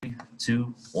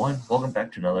Two, one. Welcome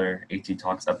back to another AT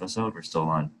Talks episode. We're still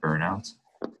on burnouts.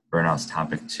 Burnout's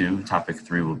topic 2. Topic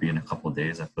 3 will be in a couple of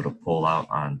days. I put a poll out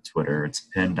on Twitter. It's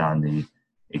pinned on the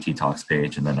AT Talks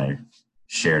page, and then I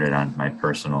shared it on my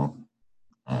personal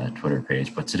Twitter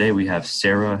page. But today we have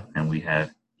Sarah and we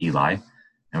have Eli,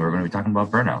 and we're going to be talking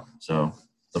about burnout. So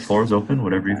the floor is open.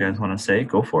 Whatever you guys want to say,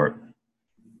 go for it.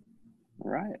 All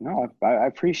right. No, I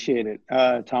appreciate it,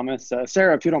 Thomas.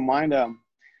 Sarah, if you don't mind,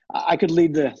 I could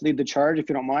lead the charge if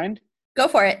you don't mind. Go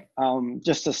for it.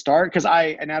 Just to start, because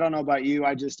I don't know about you,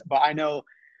 but I know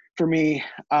for me,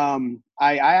 I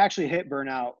actually hit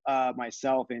burnout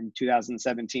myself in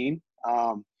 2017,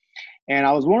 and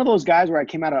I was one of those guys where I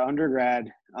came out of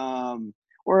undergrad,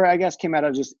 or I guess came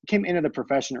into the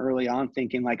profession early on,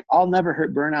 thinking like I'll never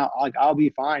hit burnout, like I'll be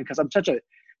fine, because I'm such a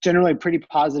generally pretty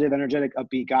positive, energetic,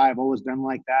 upbeat guy. I've always been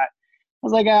like that. I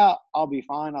was like, I'll be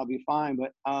fine.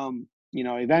 But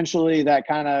eventually that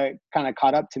kind of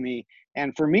caught up to me.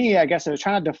 And for me, I guess I was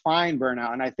trying to define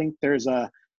burnout, and I think there's a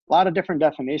lot of different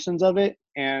definitions of it.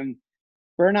 And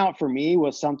burnout for me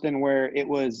was something where it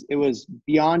was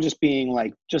beyond just being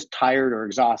like just tired or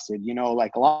exhausted.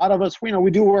 Like a lot of us,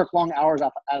 we do work long hours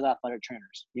as athletic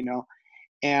trainers.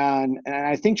 And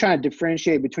I think trying to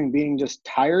differentiate between being just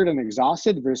tired and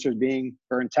exhausted versus being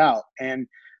burnt out. And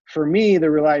for me, the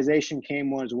realization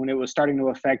came was when it was starting to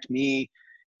affect me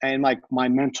and like my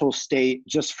mental state,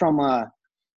 just from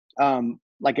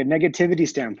like a negativity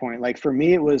standpoint. Like for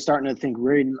me, it was starting to think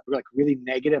really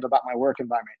negative about my work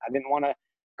environment. I didn't want to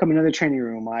come into the training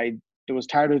room. I was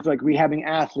tired of like rehabbing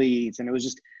athletes, and it was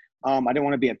just I didn't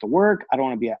want to be at the work. I don't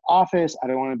want to be at office. I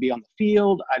don't want to be on the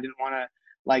field. I didn't want to.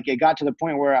 Like it got to the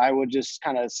point where I would just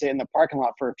kind of sit in the parking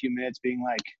lot for a few minutes being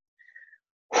like,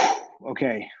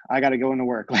 okay, I got to go into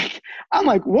work. Like, I'm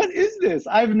like, what is this?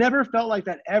 I've never felt like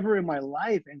that ever in my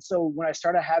life. And so when I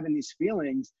started having these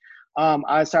feelings,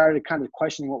 I started kind of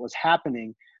questioning what was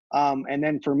happening. And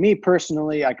then for me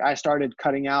personally, like I started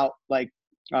cutting out like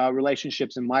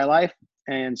relationships in my life.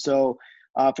 And so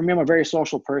for me, I'm a very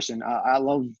social person. I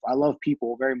love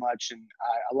people very much. And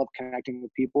I love connecting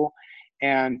with people.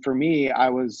 And for me,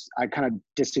 I kind of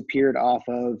disappeared off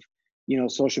of,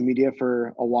 social media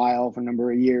for a while, for a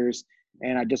number of years.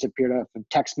 And I disappeared off of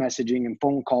text messaging and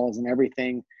phone calls and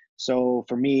everything. So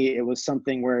for me, it was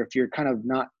something where if you're kind of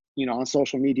not, on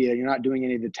social media, you're not doing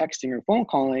any of the texting or phone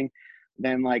calling,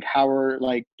 then like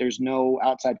there's no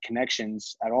outside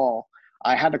connections at all.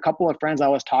 I had a couple of friends I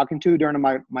was talking to during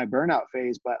my burnout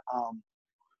phase, but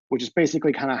which is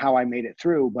basically kind of how I made it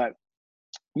through. But,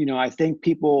 I think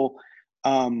people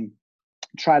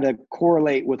try to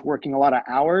correlate with working a lot of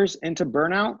hours into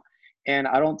burnout. And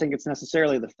I don't think it's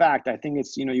necessarily the fact. I think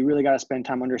it's, you really got to spend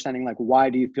time understanding, like, why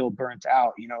do you feel burnt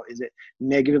out? Is it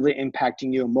negatively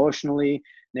impacting you emotionally,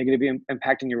 negatively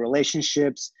impacting your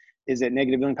relationships? Is it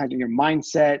negatively impacting your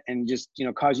mindset and just,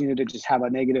 causing you to just have a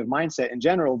negative mindset in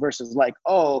general versus like,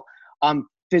 oh, I'm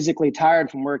physically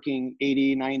tired from working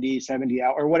 80, 90, 70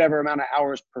 hours or whatever amount of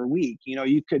hours per week.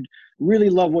 You could really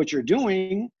love what you're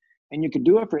doing and you could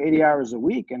do it for 80 hours a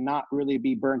week and not really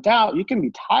be burnt out. You can be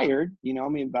tired,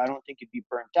 but I don't think you'd be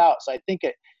burnt out. So I think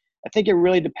it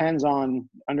really depends on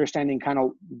understanding kind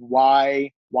of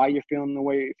why you're feeling the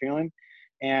way you're feeling.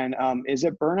 And is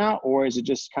it burnout or is it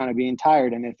just kind of being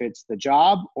tired? And if it's the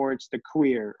job or it's the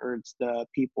career or it's the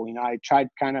people, I tried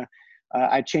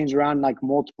I changed around like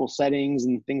multiple settings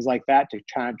and things like that to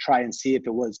try and see if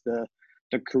it was the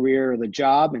career or the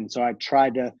job. And so I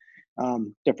tried to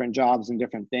different jobs and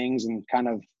different things, and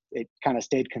it kind of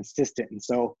stayed consistent. And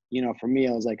so, for me,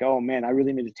 I was like, oh man, I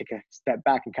really need to take a step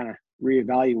back and kind of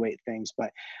reevaluate things. But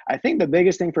I think the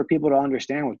biggest thing for people to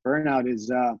understand with burnout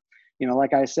is,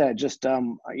 like I said, just,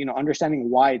 understanding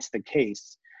why it's the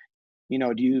case.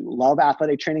 Do you love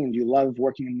athletic training and do you love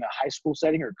working in the high school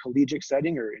setting or collegiate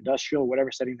setting or industrial,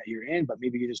 whatever setting that you're in, but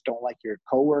maybe you just don't like your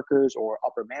coworkers or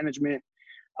upper management?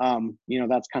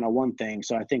 That's kind of one thing.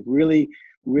 So I think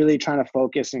really trying to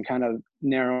focus and kind of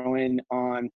narrow in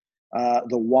on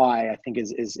the why, I think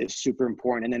is super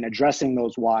important. And then addressing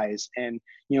those whys and,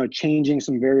 changing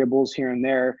some variables here and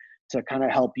there to kind of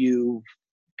help you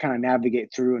kind of navigate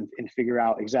through and figure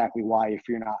out exactly why, if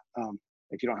you're not,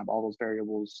 if you don't have all those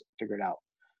variables figured out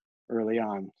early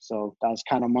on. So that was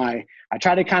kind of I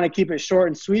try to kind of keep it short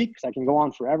and sweet because I can go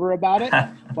on forever about it,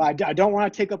 but I don't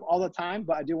want to take up all the time,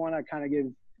 but I do want to kind of give,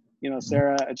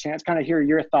 Sarah a chance, kind of hear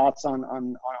your thoughts on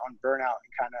burnout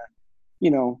and kind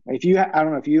of, if you, I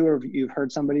don't know if you or you've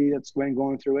heard somebody that's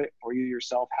going through it or you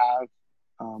yourself have.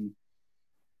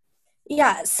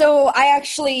 Yeah, so I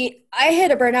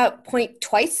hit a burnout point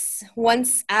twice,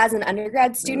 once as an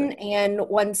undergrad Really? student and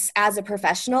once as a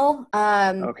professional.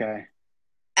 Okay.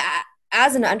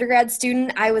 As an undergrad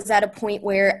student, I was at a point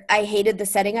where I hated the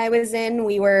setting I was in.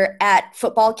 We were at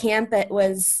football camp. It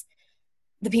was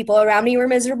the people around me were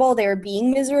miserable. They were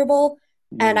being miserable.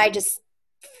 And Mm, I just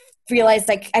realized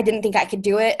like I didn't think I could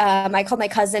do it. I called my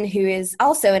cousin, who is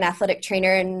also an athletic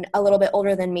trainer and a little bit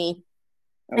older than me.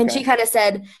 And she okay. kind of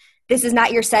said, "This is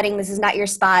not your setting. This is not your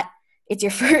spot. It's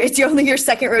your first, it's only your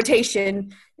second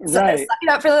rotation. So suck Right. it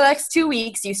up for the next 2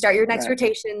 weeks. You start your next Right.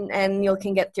 rotation, and you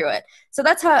can get through it." So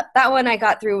that's how that one I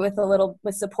got through with a little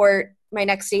with support. My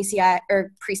next ACI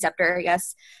or preceptor, I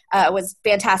guess, was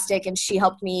fantastic, and she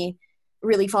helped me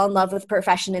really fall in love with the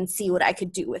profession and see what I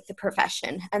could do with the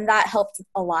profession, and that helped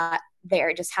a lot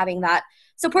there. Just having that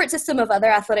support system of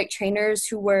other athletic trainers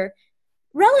who were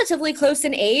relatively close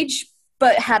in age,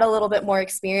 but had a little bit more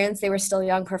experience. They were still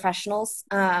young professionals.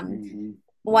 Hmm.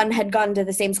 One had gone to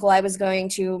the same school I was going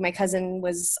to. My cousin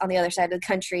was on the other side of the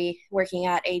country working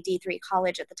at a D3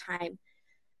 college at the time,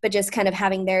 but just kind of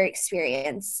having their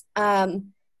experience.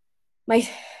 My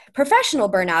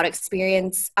professional burnout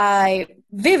experience, I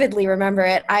vividly remember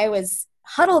it. I was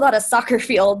huddled on a soccer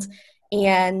field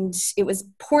and it was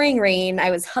pouring rain.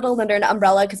 I was huddled under an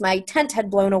umbrella because my tent had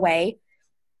blown away.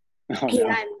 Oh no.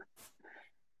 And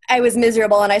I was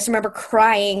miserable, and I just remember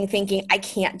crying, thinking, I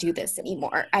can't do this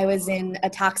anymore. I was in a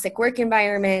toxic work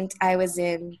environment. I was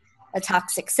in a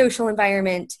toxic social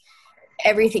environment.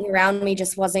 Everything around me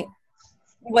just wasn't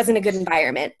a good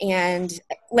environment. And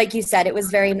like you said, it was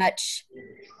very much,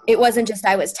 it wasn't just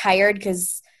I was tired,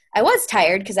 because I was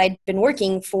tired because I'd been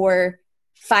working for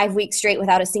 5 weeks straight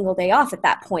without a single day off at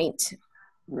that point.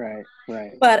 Right.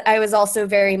 Right. But I was also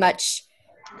very much,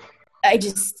 I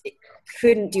just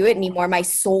couldn't do it anymore. My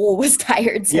soul was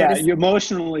tired, so Yeah. to You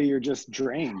emotionally, you're just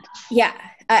drained. yeah,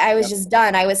 I was Yep. just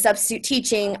done. I was substitute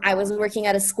teaching. I was working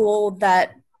at a school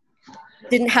that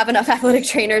didn't have enough athletic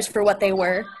trainers for what they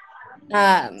were.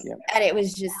 Yep. And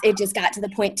it just got to the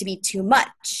point to be too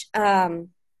much.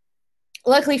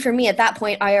 Luckily for me, at that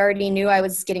point, I already knew I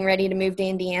was getting ready to move to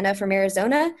Indiana from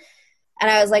Arizona.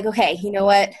 And I was like, okay, you know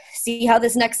what? See how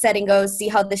this next setting goes, see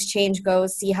how this change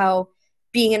goes, see how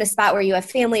being in a spot where you have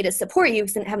family to support you,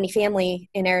 because I didn't have any family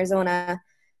in Arizona,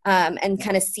 and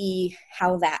kind of see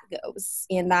how that goes.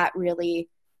 And that really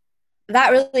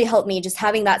helped me, just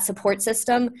having that support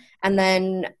system. And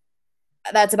then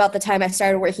that's about the time I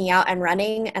started working out and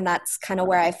running. And that's kind of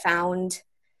where I found,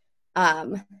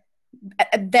 um,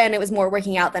 then it was more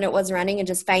working out than it was running, and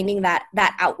just finding that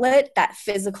outlet, that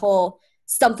physical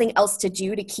something else to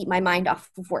do to keep my mind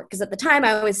off of work. Because at the time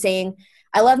I was saying,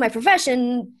 I love my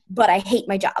profession, but I hate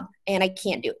my job and I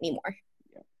can't do it anymore.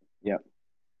 Yep.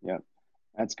 Yep.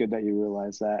 That's good that you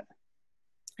realize that.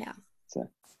 Yeah. So,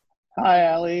 hi,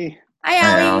 Allie. Hi,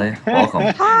 Hi, Allie. Allie. Welcome.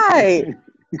 Hi.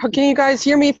 Can you guys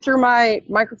hear me through my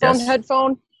microphone Yes.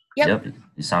 headphone? Yep.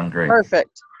 You sound great.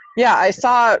 Perfect. Yeah, I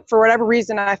saw, for whatever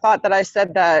reason, I thought that I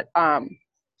said that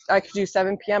I could do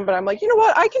 7 p.m., but I'm like, you know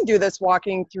what? I can do this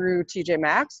walking through TJ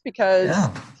Maxx because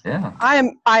Yeah.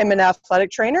 I'm an athletic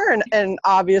trainer, and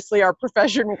obviously our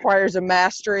profession requires a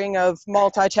mastering of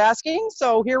multitasking.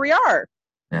 So here we are.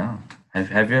 Yeah.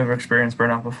 Have you ever experienced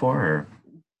burnout before, or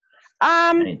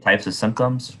Um, any types of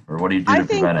symptoms, or what do you do I to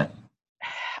think prevent it?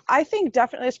 I think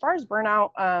definitely as far as burnout,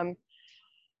 I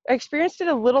experienced it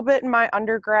a little bit in my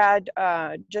undergrad,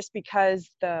 just because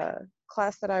the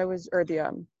class that I was, or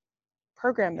the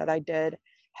program that I did,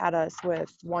 had us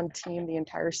with one team the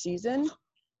entire season.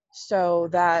 So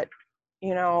that,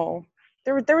 you know,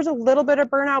 there was a little bit of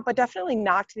burnout, but definitely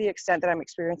not to the extent that I'm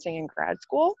experiencing in grad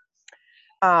school.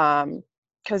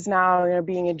 Because now, you know,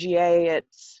 being a GA,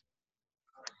 it's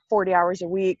 40 hours a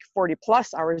week, 40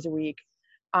 plus hours a week,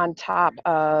 on top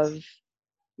of,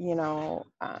 you know,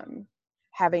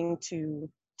 having to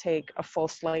take a full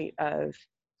slate of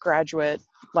graduate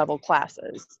level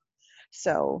classes.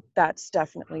 So that's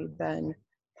definitely been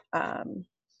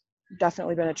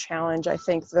a challenge. I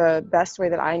think the best way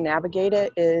that I navigate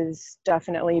it is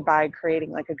definitely by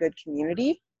creating like a good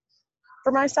community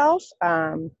for myself,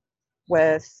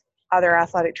 with other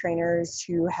athletic trainers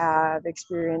who have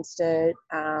experienced it,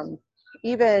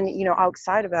 even, you know,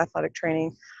 outside of athletic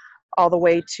training, all the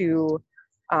way to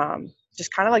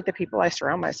just kind of like the people I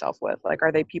surround myself with. Like,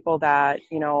 are they people that,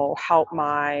 you know, help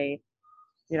my,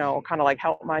 you know, kind of like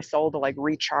help my soul to like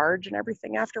recharge and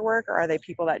everything after work, or are they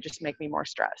people that just make me more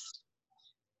stressed?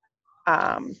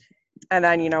 And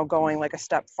then, you know, going like a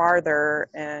step farther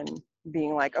and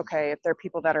being like, okay, if there are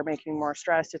people that are making me more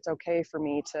stressed, it's okay for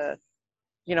me to,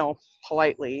 you know,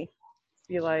 politely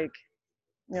be like,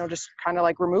 just kind of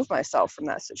like remove myself from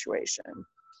that situation.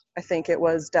 I think it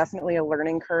was definitely a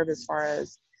learning curve as far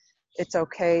as it's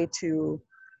okay to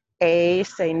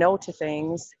say no to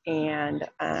things, and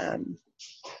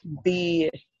B,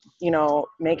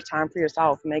 make time for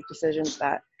yourself, make decisions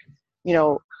that,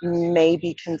 may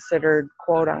be considered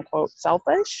quote unquote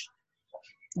selfish,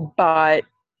 but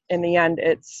in the end,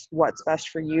 it's what's best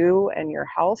for you and your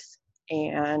health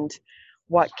and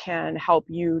what can help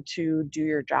you to do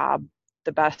your job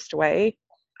the best way.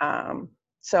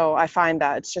 So I find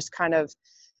that it's just kind of,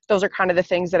 those are kind of the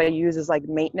things that I use as like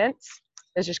maintenance.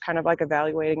 It's just kind of like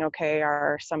evaluating, okay,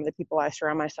 are some of the people I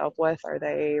surround myself with, are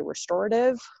they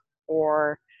restorative,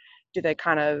 or do they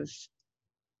kind of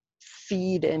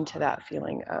feed into that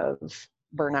feeling of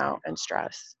burnout and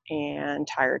stress and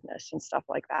tiredness and stuff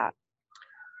like that.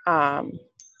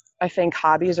 I think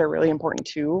hobbies are really important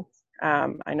too.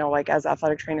 I know like as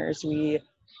athletic trainers, we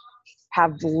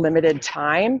have limited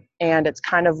time, and it's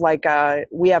kind of like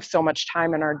we have so much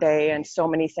time in our day and so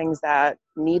many things that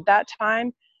need that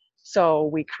time. So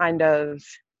we kind of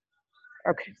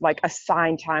like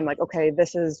assign time, like, okay,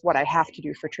 this is what I have to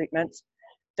do for treatments.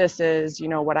 This is,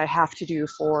 what I have to do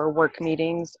for work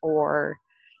meetings or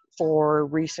for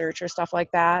research or stuff like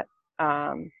that.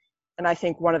 And I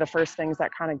think one of the first things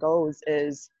that kind of goes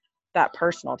is that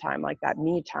personal time, like that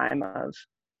me time of,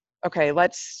 okay,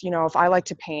 let's, if I like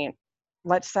to paint,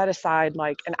 let's set aside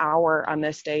like an hour on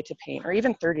this day to paint, or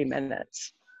even 30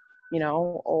 minutes,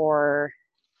 or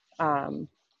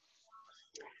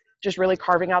just really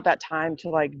carving out that time to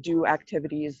like do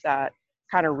activities that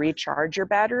kind of recharge your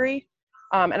battery.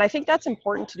 And I think that's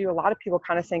important to do. A lot of people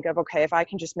kind of think of, okay, if I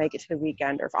can just make it to the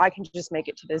weekend, or if I can just make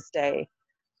it to this day,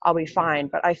 I'll be fine.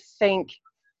 But I think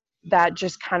that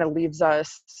just kind of leaves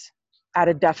us at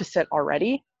a deficit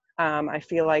already. I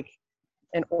feel like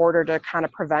in order to kind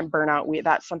of prevent burnout,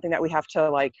 that's something that we have to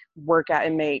like work at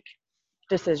and make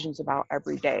decisions about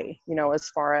every day, as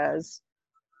far as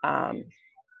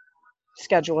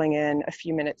scheduling in a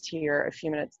few minutes here, a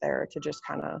few minutes there to just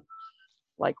kind of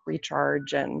like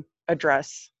recharge and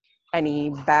address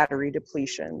any battery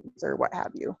depletions or what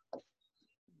have you.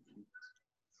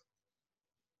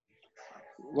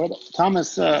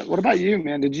 Thomas, what about you,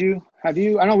 man? I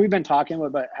know we've been talking,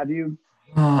 but have you?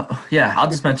 Yeah, I'll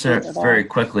just mention it very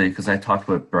quickly because I talked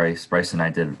with Bryce. Bryce and I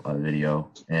did a video,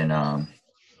 and I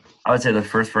would say the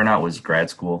first burnout was grad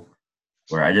school,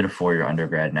 where I did a 4-year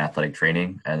undergrad in athletic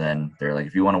training, and then they're like,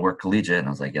 if you want to work collegiate, and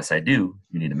I was like, yes, I do.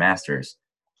 You need a master's.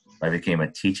 I became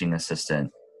a teaching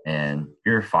assistant, and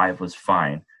year 5 was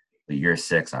fine, but year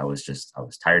 6, I was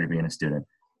tired of being a student.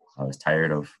 I was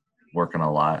tired of working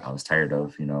a lot. I was tired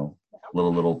of,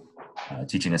 little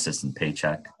teaching assistant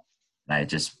paycheck, and I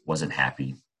just wasn't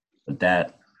happy. But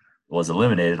that was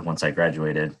eliminated once I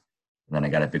graduated, and then I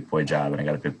got a big boy job and I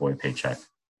got a big boy paycheck.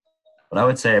 But I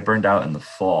would say I burned out in the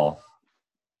fall.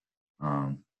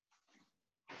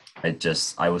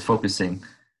 I was focusing.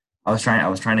 I was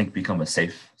trying to become a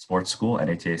safe sports school,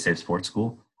 NATA safe sports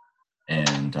school,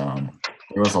 and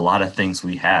there was a lot of things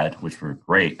we had which were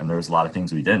great, and there was a lot of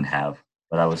things we didn't have.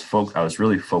 But I was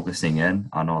really focusing in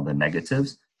on all the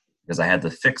negatives because I had to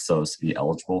fix those to be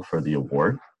eligible for the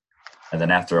award. And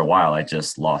then after a while, I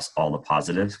just lost all the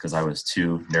positives because I was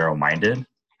too narrow-minded.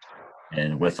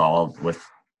 And with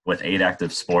 8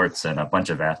 active sports and a bunch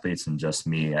of athletes and just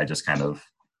me, I just kind of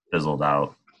fizzled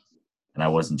out. And I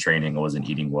wasn't training, I wasn't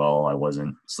eating well, I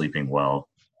wasn't sleeping well.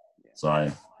 So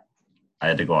I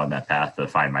had to go on that path to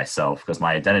find myself because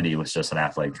my identity was just an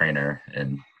athletic trainer,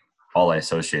 and all I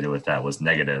associated with that was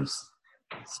negatives.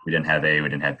 We didn't have A, we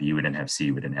didn't have B, we didn't have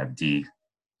C, we didn't have D.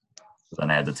 So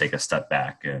then I had to take a step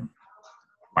back and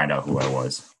find out who I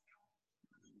was.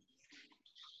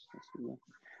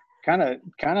 Kind of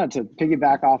to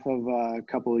piggyback off of a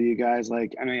couple of you guys,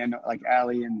 like, I mean, I know like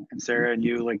Allie and Sarah and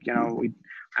you, like, I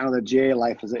know the GA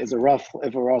life is a rough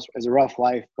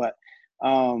life, but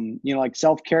like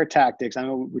self-care tactics, I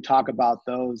know we talk about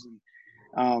those.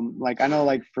 Like, I know,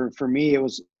 like for me, it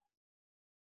was,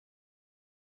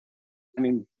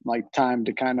 like time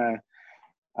to kind of,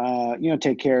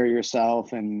 take care of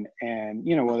yourself and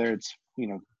whether it's,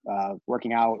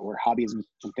 working out or hobbies and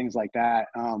things like that.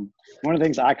 One of the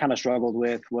things I kind of struggled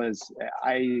with was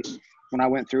when I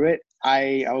went through it,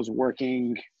 I was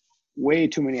working way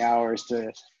too many hours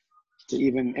to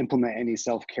even implement any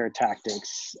self-care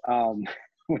tactics,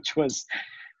 which was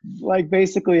like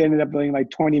basically ended up doing like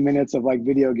 20 minutes of like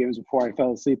video games before I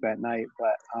fell asleep at night.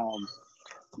 But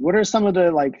what are some of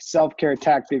the like self-care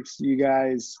tactics you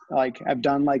guys like have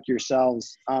done like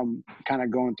yourselves, kind of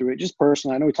going through it just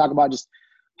personally? I know we talk about just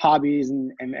hobbies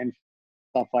and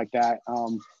stuff like that.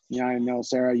 I know,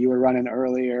 Sarah, you were running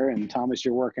earlier, and Thomas,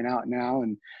 you're working out now.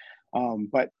 And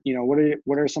but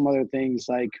what are some other things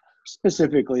like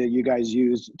specifically that you guys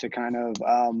use to kind of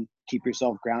keep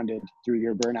yourself grounded through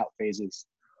your burnout phases?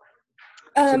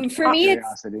 For me,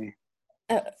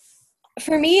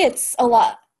 it's a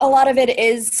lot. A lot of it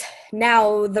is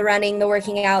now the running, the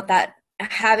working out, that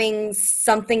having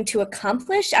something to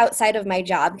accomplish outside of my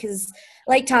job. Because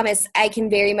like Thomas, I can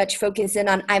very much focus in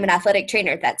on, I'm an athletic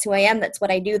trainer. That's who I am. That's what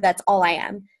I do. That's all I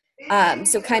am.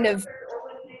 So kind of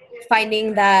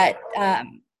finding that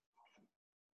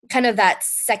kind of that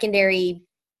secondary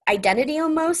identity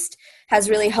almost has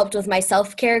really helped with my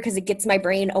self-care, because it gets my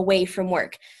brain away from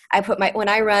work. When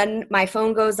I run, my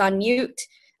phone goes on mute.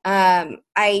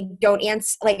 I don't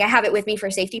answer, like I have it with me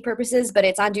for safety purposes, but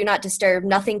it's on do not disturb.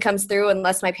 Nothing comes through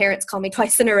unless my parents call me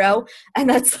twice in a row. And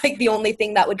that's like the only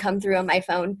thing that would come through on my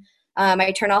phone.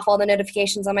 I turn off all the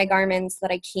notifications on my Garmin so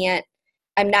that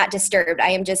I'm not disturbed. I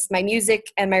am just my music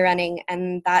and my running.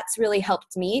 And that's really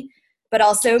helped me, but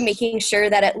also making sure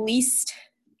that at least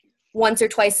once or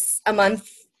twice a month,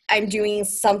 I'm doing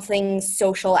something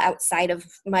social outside of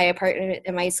my apartment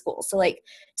and my school. So like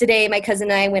today, my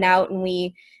cousin and I went out and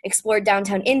we explored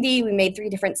downtown Indy. We made 3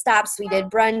 different stops. We did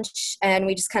brunch and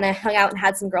we just kind of hung out and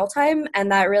had some girl time. And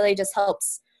that really just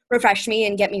helps refresh me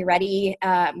and get me ready.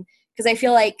 Because I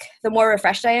feel like the more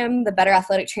refreshed I am, the better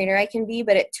athletic trainer I can be.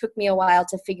 But it took me a while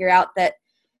to figure out that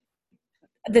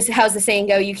how's the saying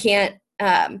go? You can't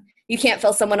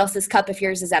fill someone else's cup if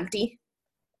yours is empty.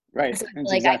 Right. So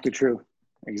that's exactly true.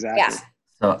 Exactly. Yeah.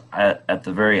 So at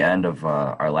the very end of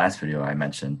our last video, I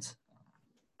mentioned,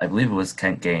 I believe it was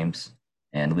Kent Games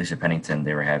and Alicia Pennington.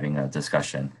 They were having a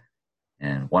discussion,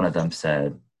 and one of them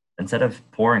said, instead of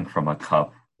pouring from a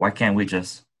cup, why can't we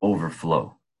just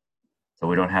overflow? So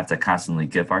we don't have to constantly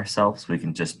give ourselves. We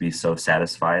can just be so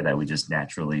satisfied that we just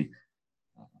naturally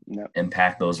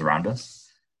impact those around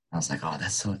us. I was like, oh,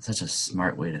 that's such a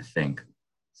smart way to think.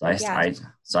 So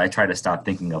I try to stop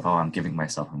thinking of, I'm giving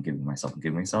myself,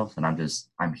 and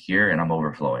I'm here and I'm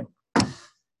overflowing. I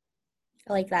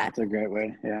like that. That's a great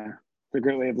way. Yeah. It's a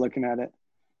great way of looking at it.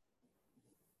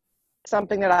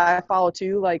 Something that I follow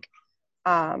too, like,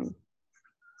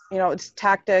 it's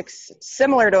tactics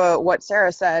similar to what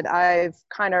Sarah said. I've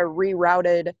kind of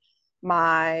rerouted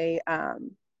my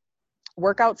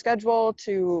workout schedule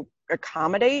to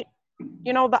accommodate,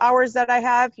 the hours that I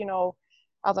have.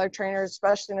 Athletic trainers,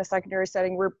 especially in a secondary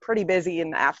setting, we're pretty busy in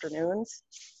the afternoons.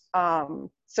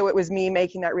 So it was me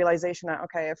making that realization that,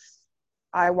 okay, if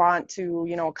I want to,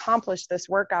 accomplish this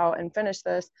workout and finish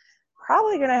this,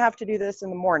 probably going to have to do this in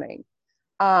the morning.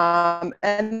 And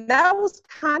that was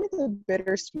kind of the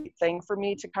bittersweet thing for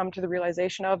me to come to the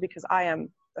realization of, because I am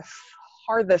the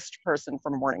farthest person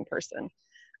from a morning person.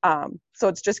 So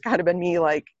it's just kind of been me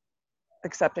like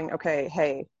accepting, okay,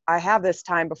 hey, I have this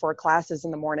time before classes in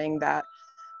the morning that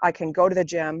I can go to the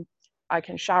gym, I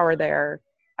can shower there,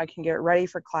 I can get ready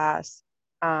for class,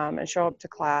 and show up to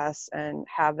class and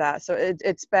have that. So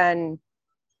it's been,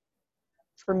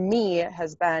 for me, it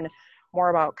has been more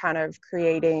about kind of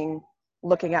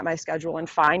looking at my schedule and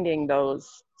finding those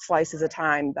slices of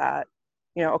time that,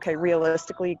 okay,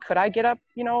 realistically, could I get up,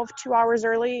 2 hours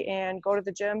early and go to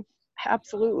the gym?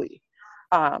 Absolutely.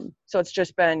 So it's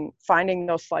just been finding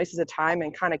those slices of time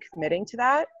and kind of committing to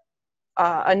that.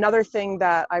 Another thing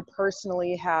that I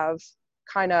personally have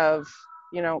kind of,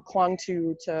 clung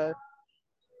to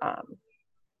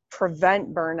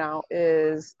prevent burnout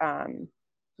is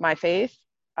my faith.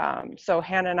 So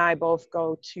Hannah and I both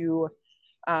go to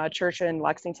a church in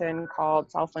Lexington called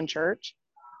Southland Church.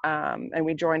 And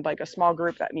we joined like a small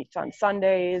group that meets on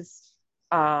Sundays.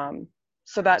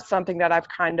 So that's something that I've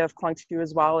kind of clung to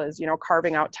as well, as,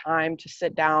 carving out time to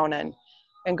sit down and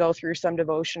go through some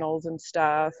devotionals and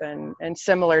stuff. And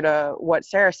similar to what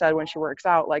Sarah said, when she works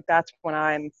out, like that's when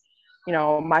I'm,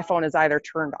 my phone is either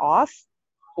turned off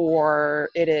or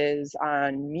it is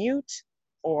on mute,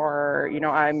 or,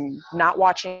 I'm not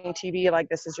watching TV. Like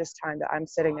this is just time that I'm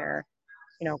sitting there,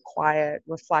 quiet,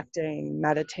 reflecting,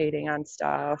 meditating on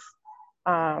stuff.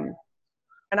 And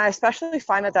I especially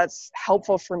find that that's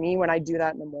helpful for me when I do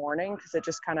that in the morning, because it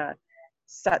just kind of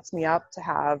sets me up to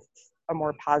have a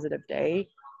more positive day,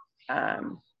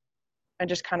 and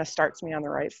just kind of starts me on the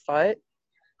right foot.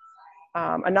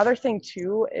 Another thing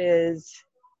too is,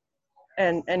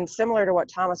 and similar to what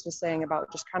Thomas was saying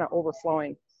about just kind of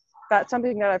overflowing, that's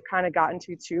something that I've kind of gotten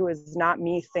to too, is not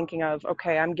me thinking of,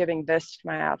 okay, I'm giving this to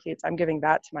my athletes, I'm giving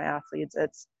that to my athletes.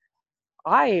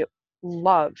 I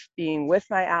love being with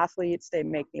my athletes. They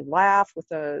make me laugh with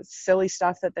the silly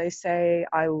stuff that they say.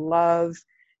 I love,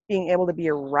 being able to be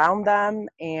around them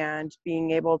and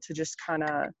being able to just kind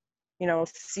of, you know,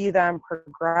 see them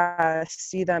progress,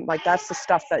 see them, like, that's the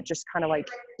stuff that just kind of like,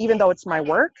 even though it's my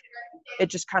work, it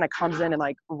just kind of comes in and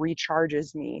like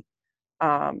recharges me.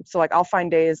 So like I'll find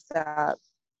days that,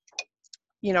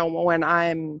 you know, when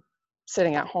I'm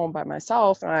sitting at home by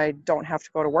myself and I don't have to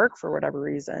go to work for whatever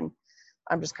reason,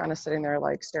 I'm just kind of sitting there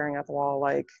like staring at the wall,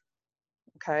 like,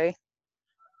 okay,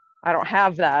 I don't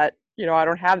have that, you know, I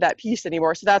don't have that peace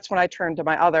anymore. So that's when I turn to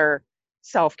my other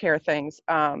self-care things.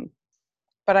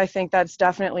 But I think that's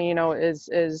definitely, you know,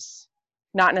 is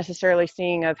not necessarily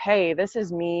seeing of, hey, this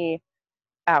is me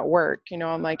at work. You know,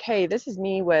 I'm like, hey, this is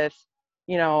me with,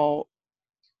 you know,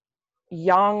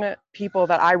 young people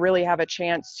that I really have a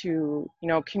chance to, you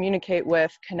know, communicate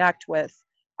with, connect with,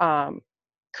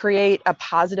 create a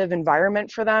positive environment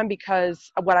for them.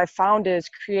 Because what I found is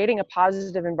creating a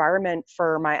positive environment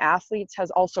for my athletes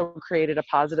has also created a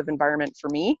positive environment for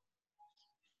me.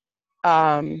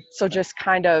 So just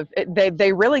kind of,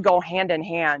 they really go hand in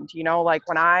hand, you know, like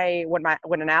when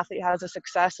an athlete has a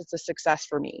success, it's a success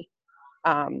for me.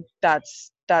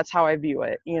 That's how I view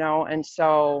it, you know? And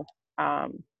so,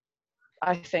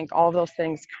 I think all of those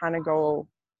things kind of go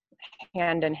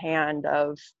hand in hand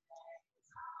of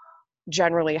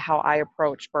generally how I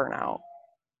approach burnout.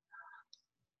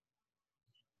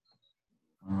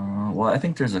 Well, I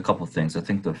think there's a couple things. I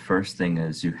think the first thing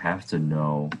is you have to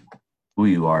know who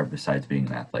you are besides being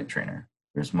an athletic trainer.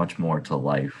 There's much more to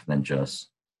life than just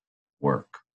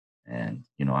work. And,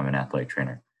 you know, I'm an athletic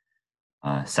trainer.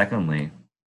 Secondly,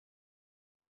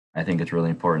 I think it's really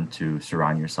important to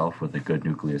surround yourself with a good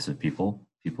nucleus of people,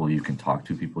 people you can talk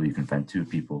to, people you can vent to,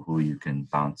 people who you can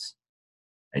bounce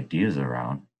ideas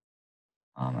around.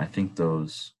 I think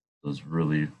both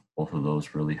of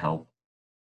those really help.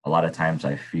 A lot of times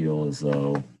I feel as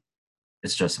though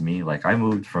it's just me. Like I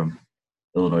moved from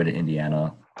Illinois to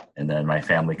Indiana, and then my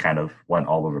family kind of went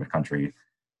all over the country.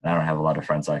 And I don't have a lot of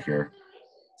friends out here.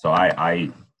 So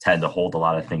I tend to hold a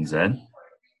lot of things in.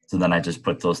 So then I just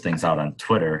put those things out on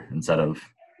Twitter instead of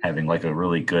having like a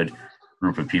really good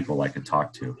group of people I could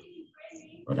talk to.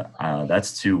 But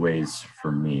that's two ways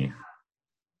for me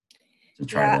to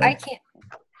try Yeah, I to. can't.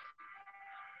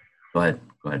 Go ahead.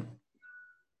 Go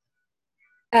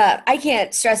ahead. I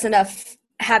can't stress enough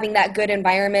having that good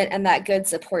environment and that good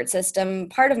support system.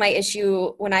 Part of my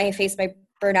issue when I faced my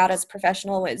burnout as a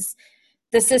professional was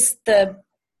the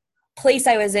place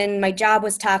I was in. My job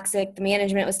was toxic. The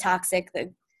management was toxic.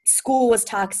 The school was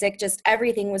toxic. Just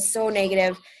everything was so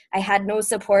negative. I had no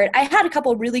support. I had a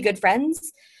couple really good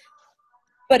friends,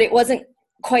 but it wasn't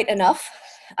quite enough.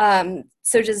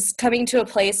 So just coming to a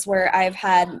place where I've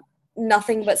had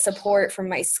nothing but support from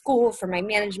my school, from my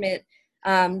management,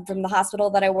 from the hospital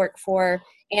that I work for,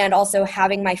 and also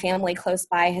having my family close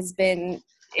by has been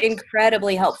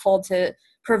incredibly helpful to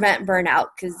prevent burnout,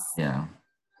 because Yeah.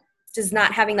 just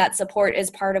not having that support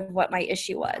is part of what my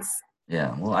issue was.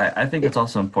 Yeah. Well, I think it's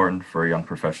also important for young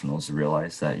professionals to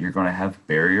realize that you're going to have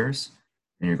barriers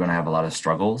and you're going to have a lot of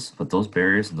struggles, but those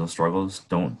barriers and those struggles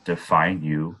don't define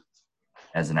you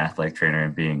as an athletic trainer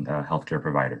and being a healthcare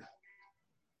provider.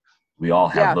 We all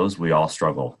have Yeah, those. We all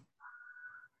struggle.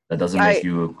 That doesn't make I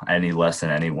you any less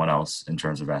than anyone else in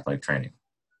terms of athletic training.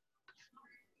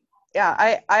 yeah,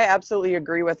 I absolutely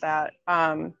agree with that.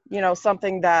 You know,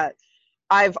 something that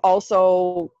I've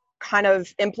also kind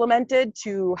of implemented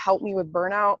to help me with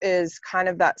burnout is kind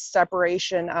of that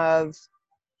separation of,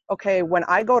 okay, when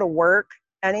I go to work,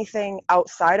 anything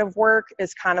outside of work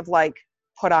is kind of like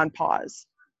put on pause.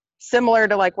 Similar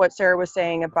to like what Sarah was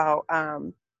saying about,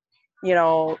 you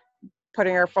know,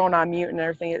 putting her phone on mute and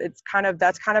everything. That's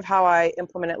kind of how I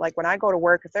implement it. Like when I go to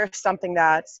work, if there's something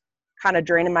that's kind of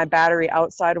draining my battery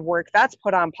outside of work, that's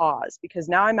put on pause, because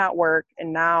now I'm at work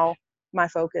and now my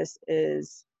focus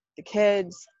is the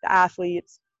kids, the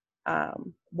athletes,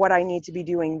 what I need to be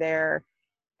doing there,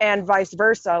 and vice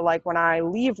versa. Like when I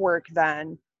leave work,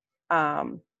 then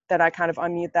that I kind of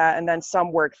unmute that, and then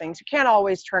some work things. You can't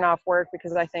always turn off work,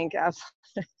 because I think as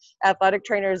athletic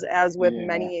trainers, as with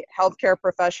many healthcare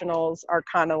professionals, are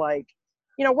kind of like,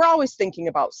 you know, we're always thinking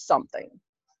about something.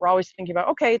 We're always thinking about,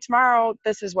 okay, tomorrow,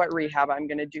 this is what rehab I'm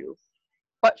going to do.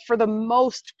 But for the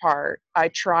most part, I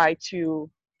try to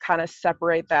kind of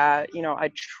separate that. You know,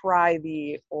 I try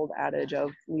the old adage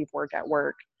of leave work at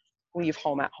work, leave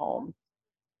home at home.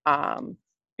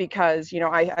 Because, you know,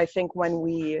 I think when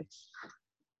we,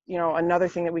 you know, another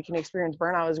thing that we can experience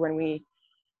burnout is when we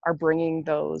are bringing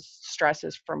those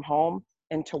stresses from home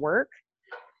into work.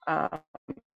 I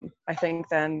think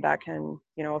then that can,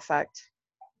 you know,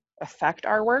 affect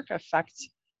our work, affect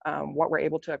what we're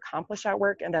able to accomplish at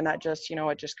work. And then that just,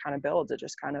 it just kind of builds. It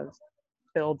just kind of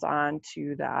builds on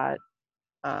to that,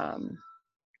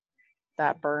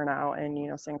 that burnout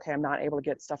and, saying, okay, I'm not able to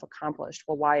get stuff accomplished.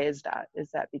 Well, why is that? Is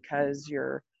that because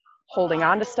you're holding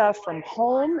on to stuff from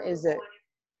home? Is it,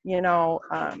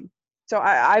 so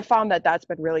I found that that's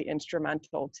been really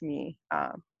instrumental to me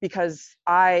because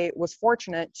I was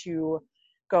fortunate to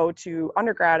go to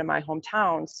undergrad in my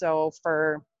hometown. So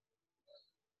for,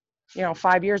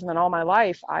 5 years and then all my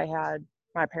life, I had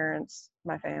my parents,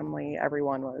 my family,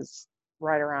 everyone was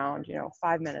right around,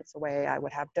 5 minutes away. I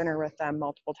would have dinner with them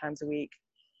multiple times a week.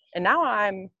 And now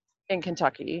I'm in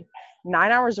Kentucky,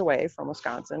 9 hours away from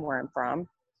Wisconsin, where I'm from.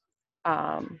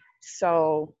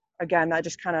 So again, that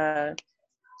just kind of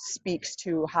speaks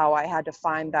to how I had to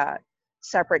find that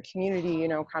separate community,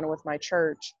 kind of with my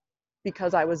church,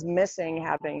 because I was missing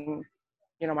having,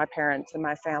 my parents and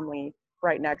my family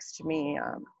right next to me.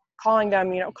 Calling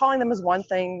them is one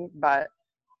thing, but,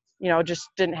 just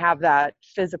didn't have that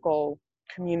physical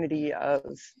community of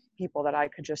people that I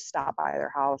could just stop by their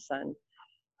house and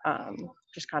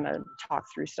just kind of talk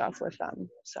through stuff with them.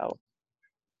 So.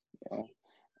 Yeah.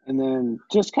 And then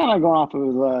just kind of going off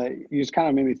of, you just kind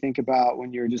of made me think about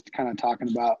when you're just kind of talking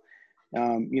about,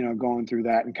 going through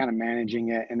that and kind of managing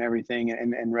it and everything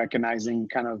and recognizing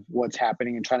kind of what's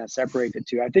happening and trying to separate the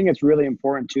two. I think it's really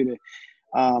important too to,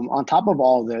 on top of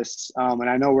all this, and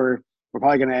I know we're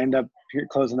probably going to end up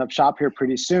closing up shop here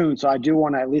pretty soon. So I do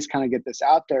want to at least kind of get this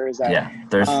out there is that,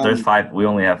 there's 5, we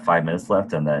only have 5 minutes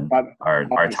left and then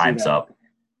our time's up.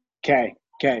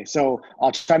 Okay, so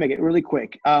I'll try to make it really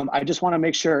quick. I just want to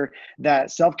make sure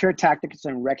that self-care tactics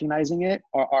and recognizing it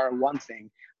are one thing,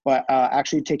 but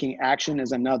actually taking action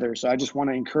is another. So I just want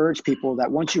to encourage people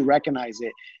that once you recognize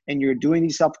it and you're doing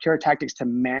these self-care tactics to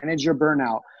manage your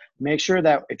burnout, make sure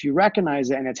that if you recognize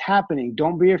it and it's happening,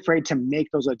 don't be afraid to make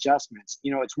those adjustments.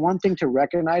 It's one thing to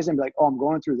recognize and be like, oh, I'm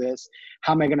going through this.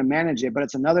 How am I going to manage it? But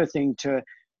it's another thing to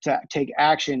take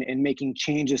action in making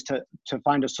changes to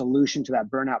find a solution to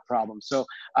that burnout problem. So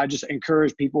I just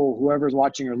encourage people, whoever's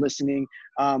watching or listening,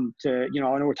 to, I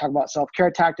know we're talking about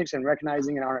self-care tactics and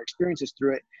recognizing and our experiences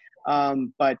through it.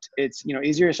 But it's,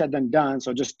 easier said than done.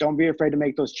 So just don't be afraid to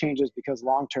make those changes because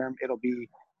long-term it'll be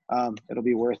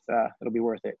worth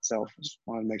it. So just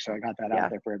wanted to make sure I got that out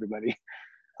there for everybody.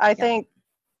 I think,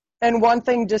 and one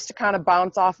thing just to kind of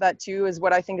bounce off that too, is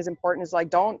what I think is important is like,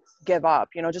 don't give up,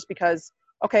 just because,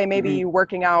 okay, maybe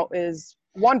working out is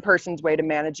one person's way to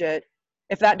manage it.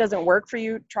 If that doesn't work for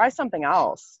you, try something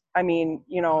else. I mean,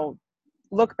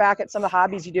 look back at some of the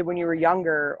hobbies you did when you were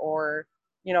younger, or,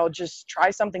 just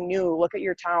try something new. Look at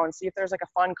your town, see if there's like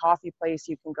a fun coffee place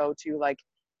you can go to. Like,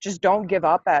 just don't give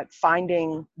up at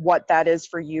finding what that is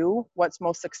for you, what's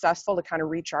most successful to kind of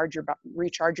recharge your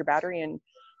battery and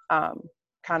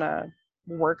kind of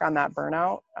work on that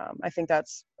burnout. I think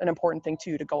that's an important thing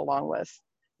too, to go along with,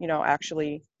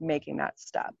 actually making that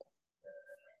step.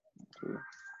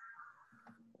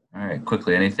 All right,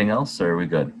 quickly, anything else or are we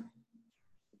good?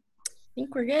 I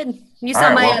think we're good. You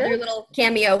saw my other little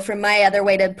cameo from my other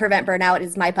way to prevent burnout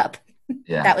is my pup.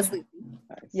 Yeah. That was Lucy.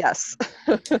 Yes.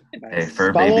 Hey,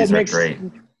 fur babies are great.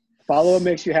 Follow what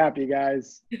makes you happy,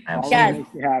 guys. Absolutely.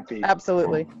 Makes you happy.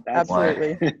 Absolutely.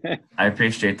 Absolutely. I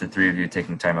appreciate the three of you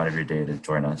taking time out of your day to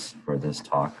join us for this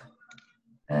talk.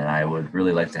 And I would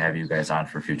really like to have you guys on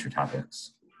for future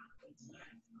topics.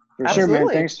 For sure, man.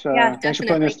 Thanks for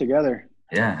putting this together.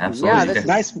 Yeah, absolutely. Yeah,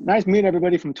 nice meeting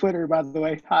everybody from Twitter, by the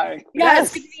way. Hi.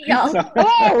 Yes. Y'all.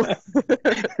 Well,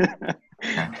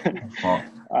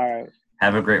 all right.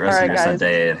 Have a great rest of your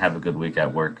Sunday and have a good week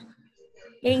at work.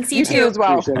 Thanks, you too as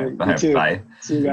well. Bye. Bye. See you guys.